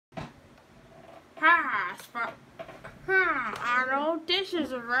Arnold, this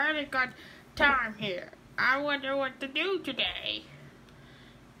is a really good time here. I wonder what to do today.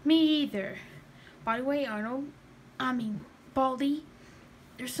 Me either. By the way, Baldi,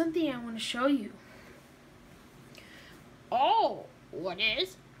 there's something I want to show you. Oh, what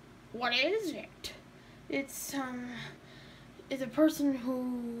is it? It's a person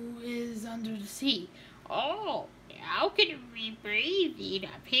who is under the sea. Oh, how can we breathe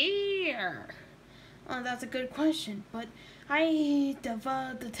up here? That's a good question, but I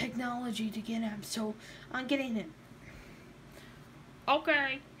developed the technology to get him, so I'm getting him.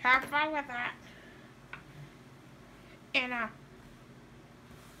 Okay, have fun with that. And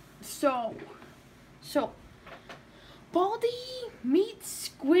so, Baldi meets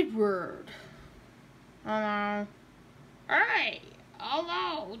Squidward. Hello. Hey,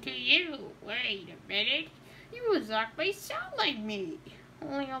 hello to you. Wait a minute. You exactly sound like me.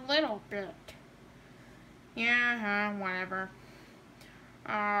 Only a little bit. Yeah, whatever.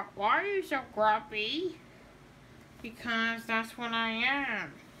 Why are you so grumpy? Because that's what I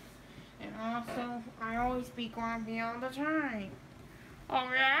am. And also, I always be grumpy all the time. Oh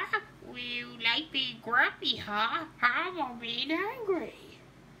yeah? Well, you like being grumpy, huh? How about being angry?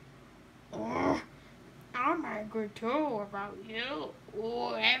 Oh, I'm angry too about you,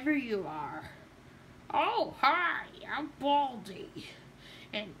 whoever you are. Oh, hi, I'm Baldi.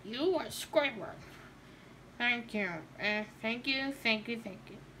 And you are Squidward. Thank you. Thank you.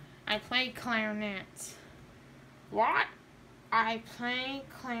 I play clarinets. What? I play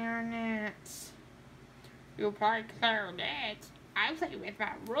clarinets. You play clarinets? I play with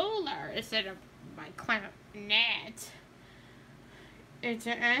my ruler instead of my clarinet. It's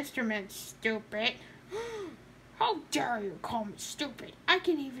an instrument, stupid. How dare you call me stupid? I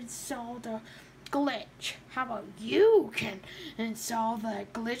can even solve the glitch. How about you can solve the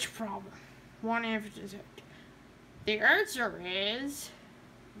glitch problem? What is it? The answer is...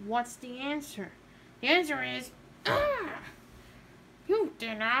 What's the answer? The answer is... You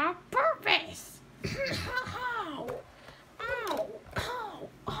did it on purpose! Ow! Ow! Ow!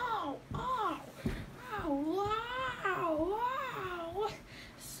 Ow! Ow! Ow! Ow! Ow!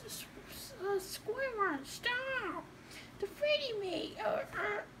 Squidward, stop! Defeating me!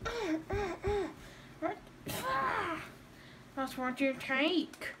 That's what you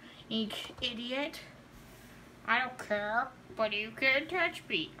take, you idiot. I don't care, but you can't touch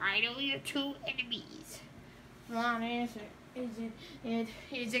me. I know your two enemies. What is it?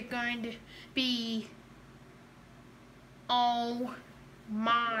 Is it going to be... Oh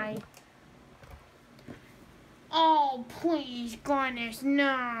my... Oh, please, goodness,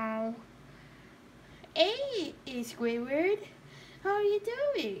 no. Hey, Squidward. How are you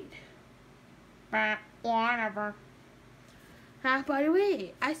doing? Whatever. By the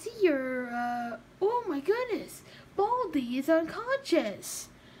way, I see your, oh my goodness. Baldi is unconscious.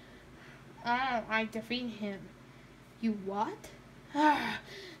 Oh, I defeated him. You what?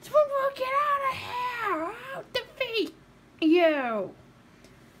 Squidward, get out of here! I'll defeat you.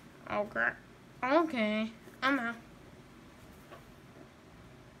 Okay, I'm out.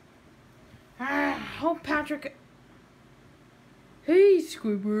 Oh, Patrick. Hey,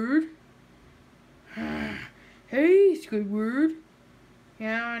 Squidward. Hey, Squidward.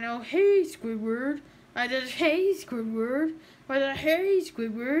 Yeah, I know. Hey, Squidward. I just, hey, Squidward. I just, hey,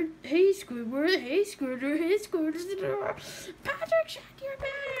 Squidward. Hey, Squidward. Hey, Squidward. Hey, Squidward. Patrick, shut your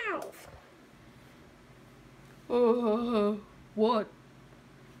mouth. What?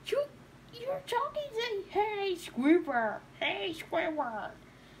 You're talking to, hey, Squidward. Hey, Squidward.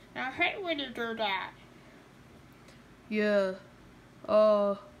 I hate when you do that. Yeah.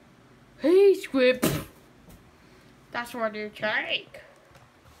 Hey, Squid. That's what you take.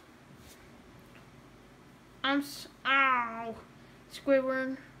 Ow.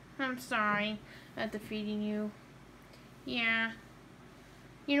 Squidward, I'm sorry at defeating you. Yeah.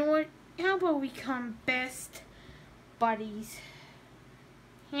 You know what? How about we become best buddies?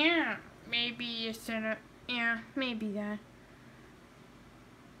 Yeah, maybe instead of, yeah, maybe that.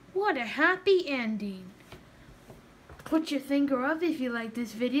 What a happy ending. Put your finger up if you like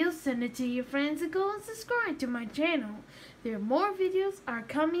this video, send it to your friends, and go and subscribe to my channel. More videos are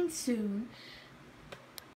coming soon.